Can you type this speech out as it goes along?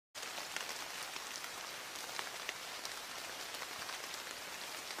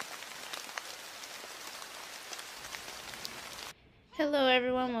Hello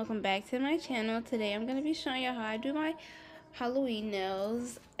everyone, welcome back to my channel. Today I'm going to be showing you how I do my Halloween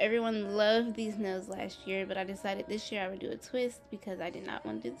nails. Everyone loved these nails last year, but I decided this year I would do a twist because I did not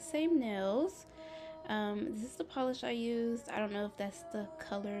want to do the same nails. This is the polish I used. I don't know if that's the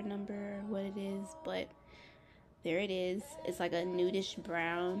color number or what it is, but there it is. It's like a nudish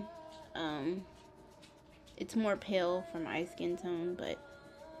brown. It's more pale for my skin tone, but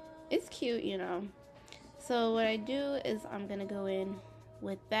it's cute, you know. So what I do is I'm gonna go in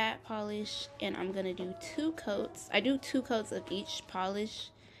with that polish and I'm gonna do 2 coats. I do 2 coats of each polish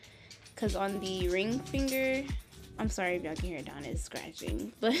because on the ring finger, I'm sorry if y'all can hear Donna is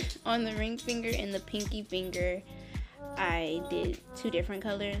scratching, but on the ring finger and the pinky finger I did 2 different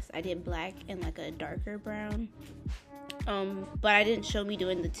colors. I did black and like a darker brown, but I didn't show me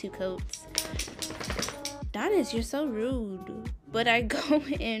doing the 2 coats. Donis, you're so rude. But I go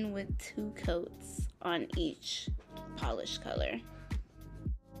in with 2 coats on each polish color.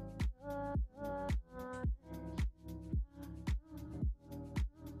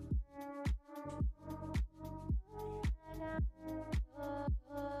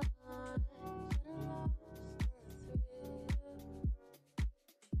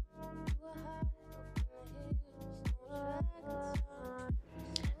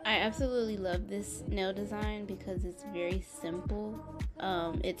 I absolutely love this nail design because it's very simple.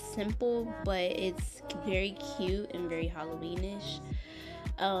 It's simple, but it's very cute and very Halloweenish.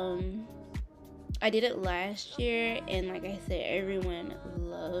 I did it last year, and like I said, everyone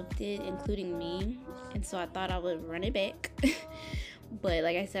loved it, including me. And so I thought I would run it back. But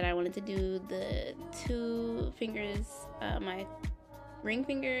like I said, I wanted to do the 2 fingers, my ring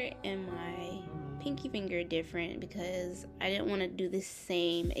finger and my pinky finger different because I didn't want to do the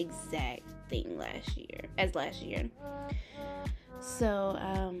same exact thing as last year. So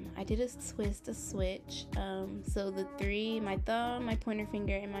I did a switch. So the 3, my thumb, my pointer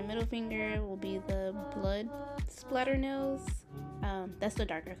finger, and my middle finger will be the blood splatter nails. That's the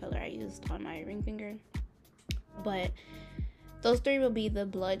darker color I used on my ring finger. But those 3 will be the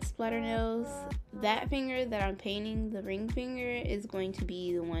blood splatter nails. That finger that I'm painting, the ring finger, is going to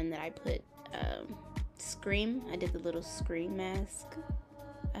be the one that I put Scream. I did the little Scream mask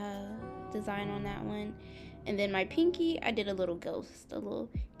design on that one. And then my pinky, I did a little ghost, a little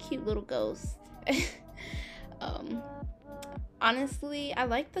cute little ghost. Honestly, I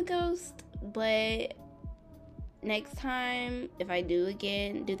like the ghost, but next time if I do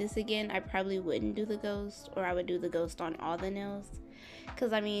this again, I probably wouldn't do the ghost, or I would do the ghost on all the nails.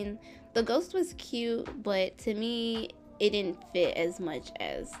 Because I mean, the ghost was cute, but to me it didn't fit as much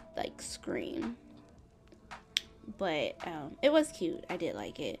as like Scream. But it was cute. I did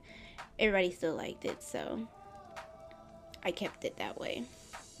like it. Everybody still liked it, so I kept it that way.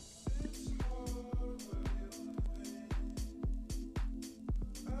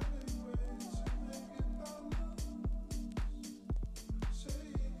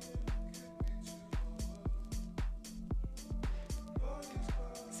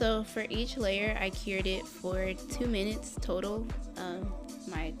 So for each layer, I cured it for 2 minutes total.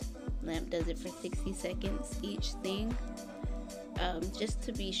 My lamp does it for 60 seconds each thing. Just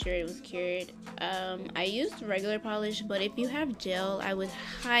to be sure it was cured. I used regular polish, but if you have gel, I would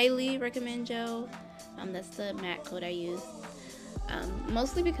highly recommend gel. That's the matte coat I used.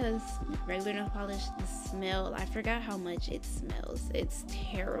 Mostly because regular nail polish, the smell, I forgot how much it smells. It's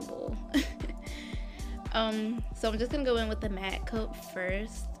terrible. So I'm just gonna go in with the matte coat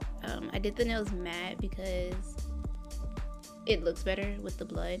first. I did the nails matte because it looks better with the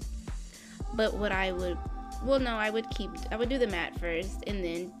blood. But what I would do the matte first and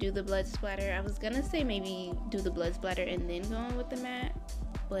then do the blood splatter. I was gonna say maybe do the blood splatter and then go on with the matte,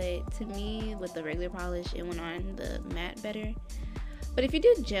 but to me, with the regular polish, it went on the matte better. But if you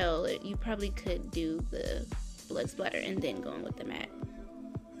do gel, you probably could do the blood splatter and then go on with the matte.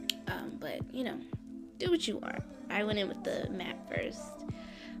 But you know, do what you want. I went in with the matte first.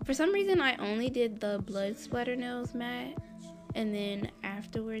 For some reason, I only did the blood splatter nails matte, and then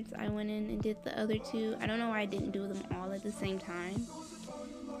afterwards I went in and did the other 2. I don't know why I didn't do them all at the same time,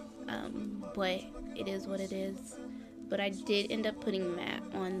 but it is what it is. But I did end up putting matte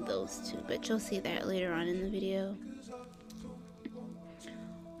on those 2, but you'll see that later on in the video.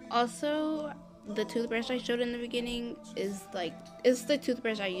 Also, the toothbrush I showed in the beginning it's the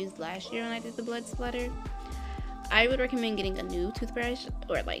toothbrush I used last year when I did the blood splatter. I would recommend getting a new toothbrush,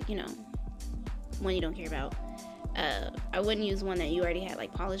 or like, you know, one you don't care about. I wouldn't use one that you already had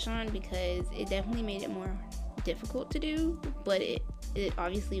like polish on because it definitely made it more difficult to do, but it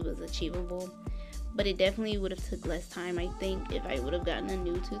obviously was achievable. but it definitely would have took less time, I think, if I would have gotten a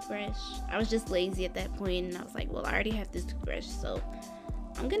new toothbrush. I was just lazy at that point, and I was like, well, I already have this toothbrush, so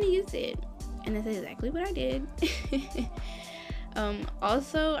I'm gonna use it. And that's exactly what I did.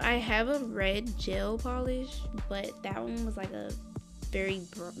 Also, I have a red gel polish, but that one was like a very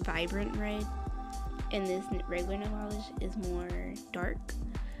vibrant red, and this regular nail polish is more dark.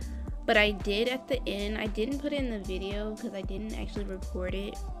 But I did at the end, I didn't put it in the video because I didn't actually record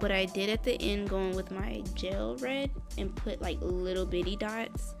it, but I did at the end go in with my gel red and put like little bitty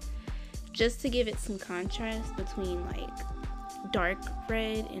dots just to give it some contrast between like dark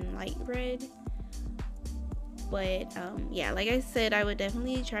red and light red. But yeah, like I said, I would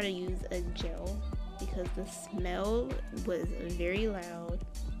definitely try to use a gel because the smell was very loud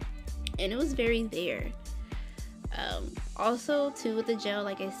and it was very there. Also too, with the gel,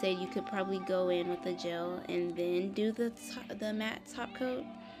 like I said, you could probably go in with the gel and then do the matte top coat.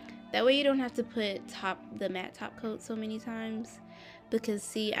 That way you don't have to put the matte top coat so many times, because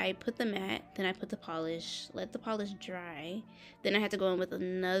see, I put the matte, then I put the polish, let the polish dry, then I had to go in with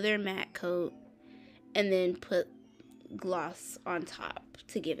another matte coat and then put gloss on top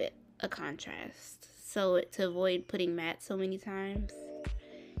to give it a contrast. So to avoid putting matte so many times,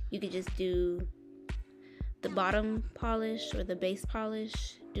 you could just do the bottom polish or the base polish,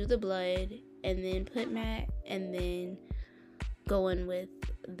 do the blood, and then put matte, and then go in with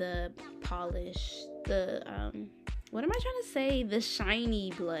the polish, the what am I trying to say, the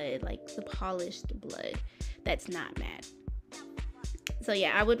shiny blood, like the polished blood that's not matte. So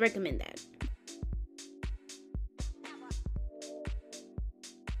yeah, I would recommend that.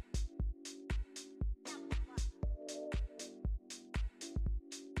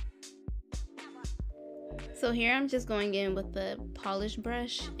 So here I'm just going in with the polish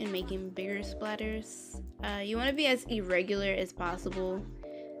brush and making bigger splatters. You want to be as irregular as possible,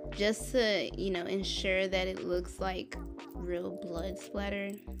 just to, you know, ensure that it looks like real blood splatter.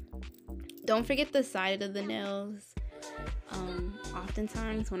 Don't forget the side of the nails.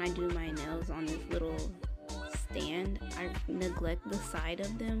 Oftentimes when I do my nails on this little stand, I neglect the side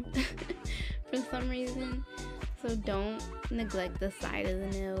of them for some reason. So don't neglect the side of the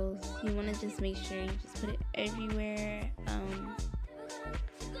nails. You want to just make sure you just put it everywhere.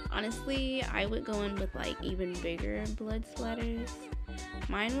 Honestly, I would go in with like even bigger blood splatters.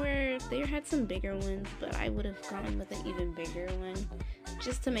 They had some bigger ones, but I would have gone with an even bigger one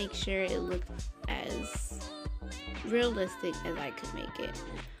just to make sure it looked as realistic as I could make it.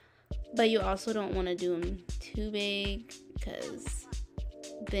 But you also don't want to do them too big, because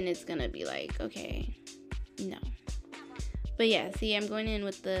then it's gonna be like, okay, no. But yeah, see, I'm going in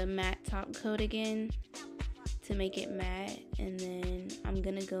with the matte top coat again to make it matte, and then I'm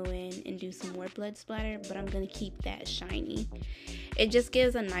gonna go in and do some more blood splatter, but I'm gonna keep that shiny. It just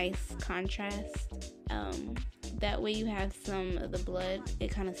gives a nice contrast. That way you have some of the blood, it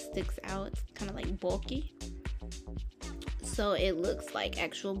kind of sticks out, it's kind of like bulky, so it looks like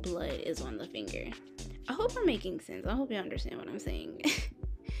actual blood is on the finger. I hope I'm making sense. I hope you understand what I'm saying.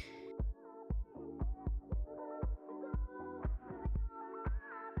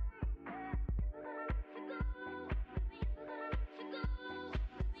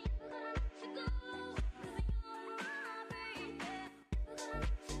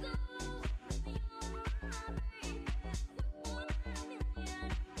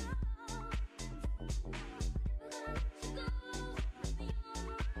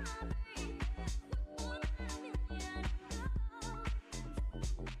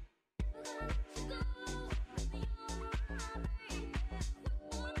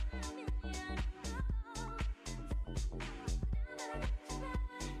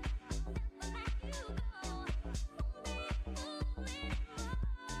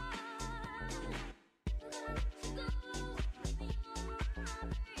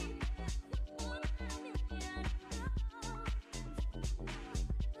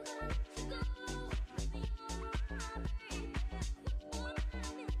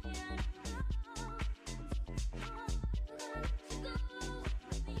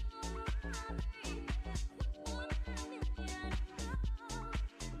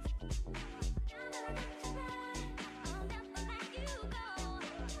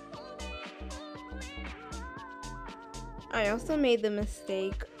 I also made the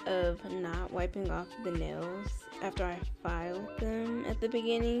mistake of not wiping off the nails after I filed them at the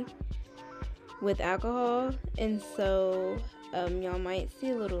beginning with alcohol, and so y'all might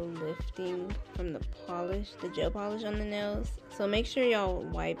see a little lifting from the polish, the gel polish on the nails. So make sure y'all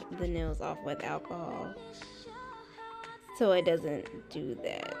wipe the nails off with alcohol so it doesn't do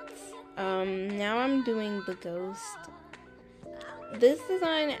that. Now I'm doing the ghost this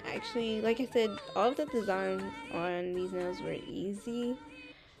design actually, like I said, all of the designs on these nails were easy.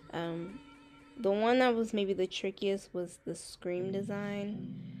 The one that was maybe the trickiest was the scream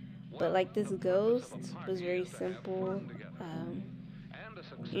design, but like this ghost was very simple. Um,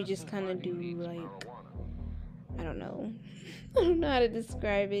 you just kind of do like, I don't know. I don't know how to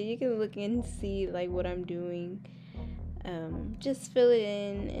describe it. You can look and see like what I'm doing. Just fill it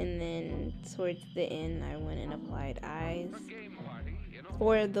in, and then towards the end I went and applied eyes.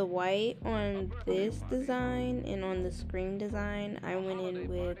 For the white on this design and on the screen design, I went in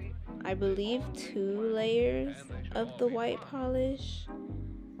with, I believe, 2 layers of the white polish,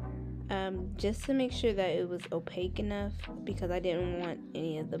 just to make sure that it was opaque enough, because I didn't want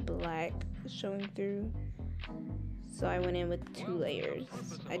any of the black showing through. So I went in with 2 layers.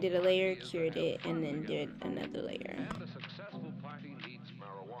 I did a layer, cured it, and then did another layer. And a successful party needs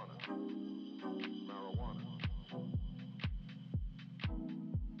marijuana. Marijuana.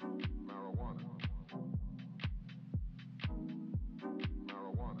 Marijuana.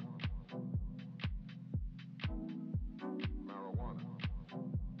 Marijuana. Marijuana.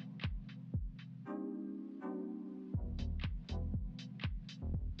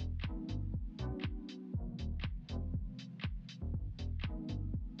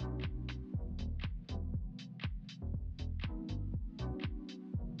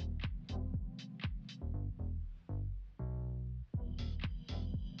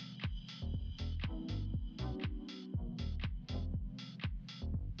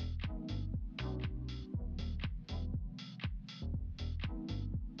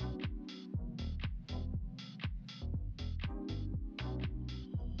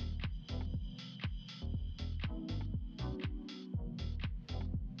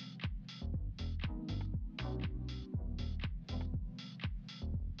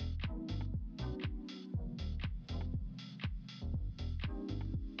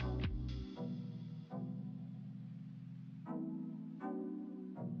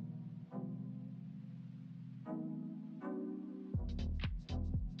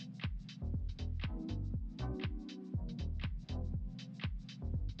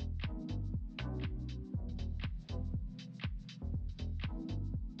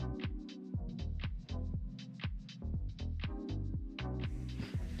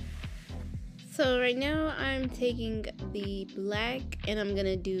 So right now I'm taking the black and I'm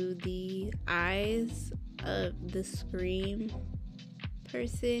gonna do the eyes of the scream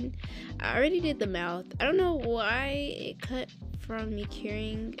person. I already did the mouth. I don't know why it cut from me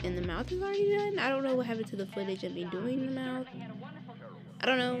curing and the mouth is already done. I don't know what happened to the footage of me doing the mouth. I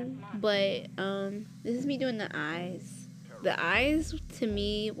don't know, but this is me doing the eyes. The eyes to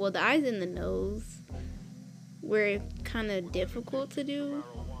me, well, the eyes and the nose were kind of difficult to do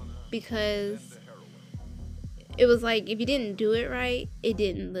because it was like if you didn't do it right, it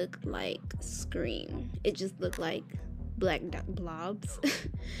didn't look like Scream. It just looked like black blobs.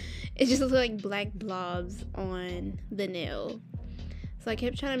 It just looked like black blobs on the nail. So I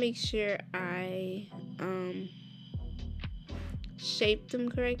kept trying to make sure I shaped them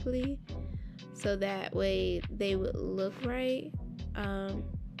correctly so that way they would look right.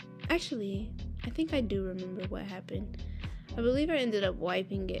 Actually, I think I do remember what happened. I believe I ended up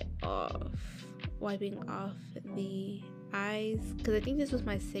wiping off the eyes, because I think this was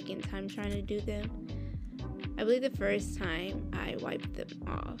my second time trying to do them. I believe the first time I wiped them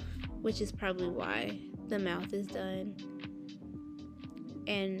off, which is probably why the mouth is done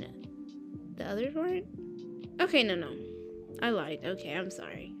and the others weren't. Okay, no, I lied. Okay, I'm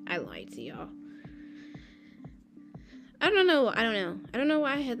sorry, I lied to y'all. I don't know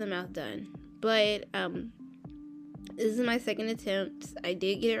why I had the mouth done, but this is my second attempt. I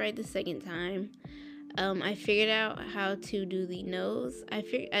did get it right the second time. I figured out how to do the nose. I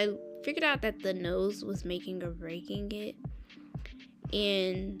figured out that the nose was making or breaking it.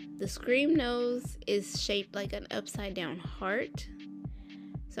 And the Scream nose is shaped like an upside down heart.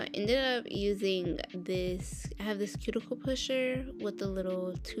 So I ended up using this. I have this cuticle pusher with a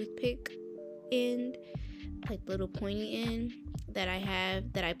little toothpick end, like little pointy end that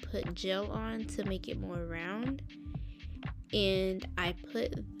I put gel on to make it more round. And I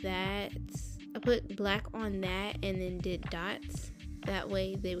put black on that and then did dots. That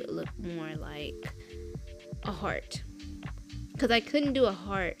way they would look more like a heart. Because I couldn't do a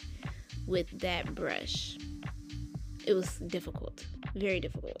heart with that brush. It was difficult. Very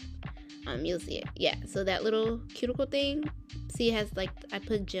difficult. You'll see it. Yeah, so that little cuticle thing, see, it has like, I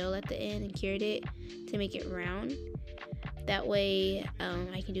put gel at the end and cured it to make it round. That way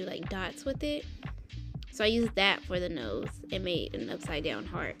I can do like dots with it. So I used that for the nose. It made an upside down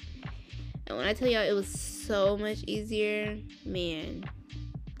heart. And when I tell y'all it was so much easier, man,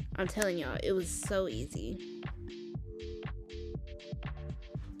 I'm telling y'all, it was so easy.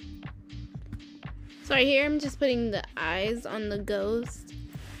 So right here, I'm just putting the eyes on the ghost.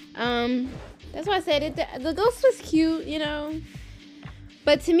 That's why I said it. The ghost was cute, you know,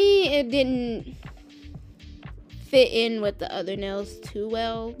 but to me, it didn't fit in with the other nails too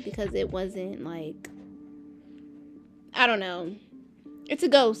well because it wasn't like, I don't know. It's a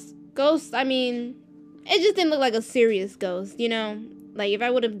ghost. Ghost, I mean, it just didn't look like a serious ghost, you know? Like, if I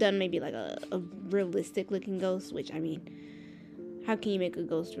would have done maybe like a realistic looking ghost, which, I mean, how can you make a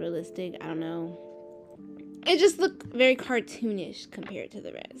ghost realistic? I don't know. It just looked very cartoonish compared to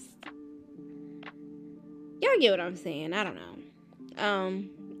the rest. Y'all get what I'm saying. I don't know.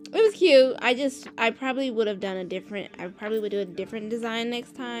 It was cute. I probably would have done I probably would do a different design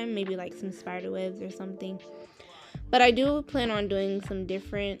next time. Maybe like some spider webs or something. But I do plan on doing some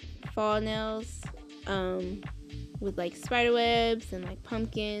different fall nails. With like spider webs and like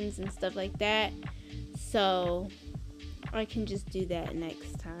pumpkins and stuff like that. So I can just do that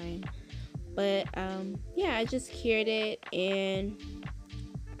next time. But yeah, I just cured it and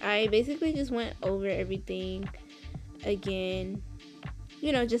I basically just went over everything again,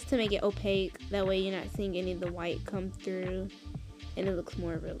 you know, just to make it opaque. That way you're not seeing any of the white come through and it looks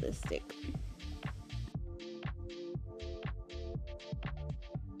more realistic.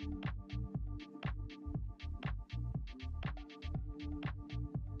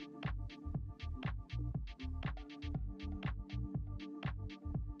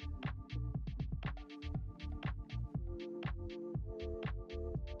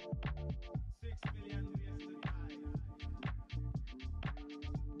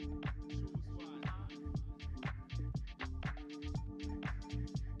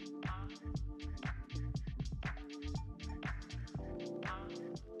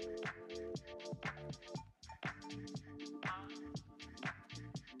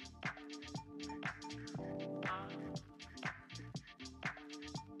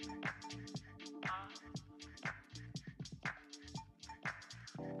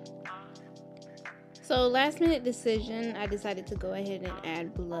 So last minute decision, I decided to go ahead and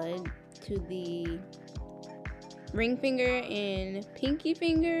add blood to the ring finger and pinky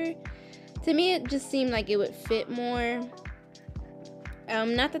finger. To me, it just seemed like it would fit more.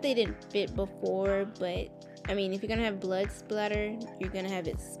 Not that they didn't fit before, but I mean, if you're gonna have blood splatter, you're gonna have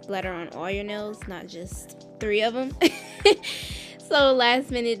it splatter on all your nails, not just 3 of them. So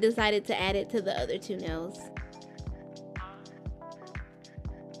last minute decided to add it to the other 2 nails.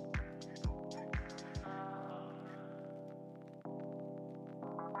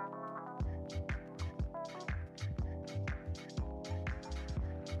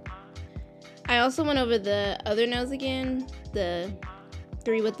 I also went over the other nails again, the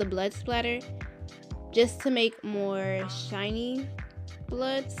 3 with the blood splatter, just to make more shiny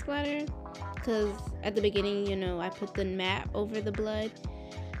blood splatter, because at the beginning, you know, I put the matte over the blood.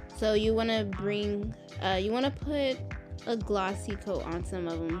 So you want to put a glossy coat on some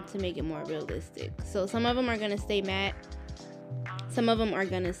of them to make it more realistic. So some of them are going to stay matte, some of them are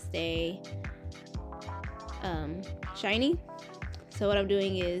going to stay shiny. So what I'm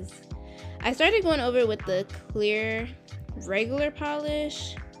doing is I started going over with the clear regular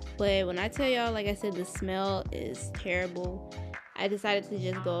polish, but when I tell y'all, like I said, the smell is terrible. I decided to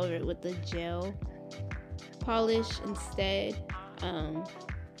just go over it with the gel polish instead.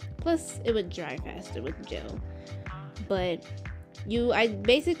 Plus it would dry faster with gel. But I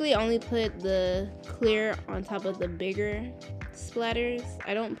basically only put the clear on top of the bigger splatters.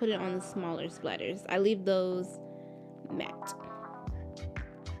 I don't put it on the smaller splatters. I leave those matte.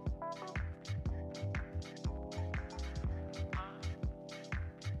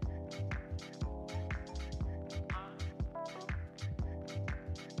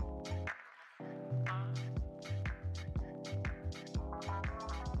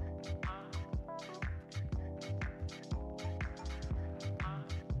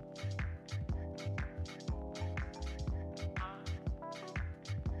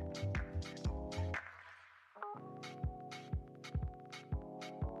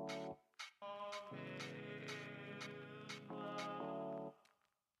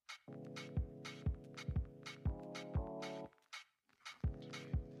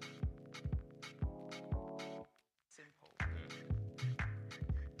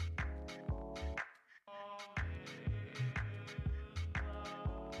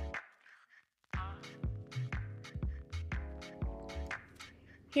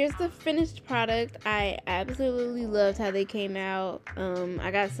 Here's the finished product. I absolutely loved how they came out.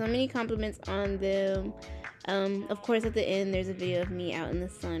 I got so many compliments on them. Of course, at the end, there's a video of me out in the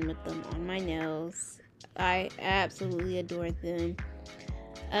sun with them on my nails. I absolutely adore them.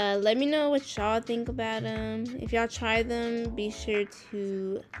 Let me know what y'all think about them. If y'all try them, be sure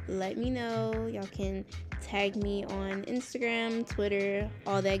to let me know. Y'all can tag me on Instagram, Twitter,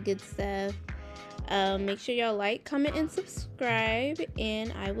 all that good stuff. Make sure y'all like, comment, and subscribe,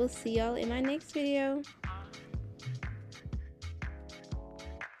 and I will see y'all in my next video.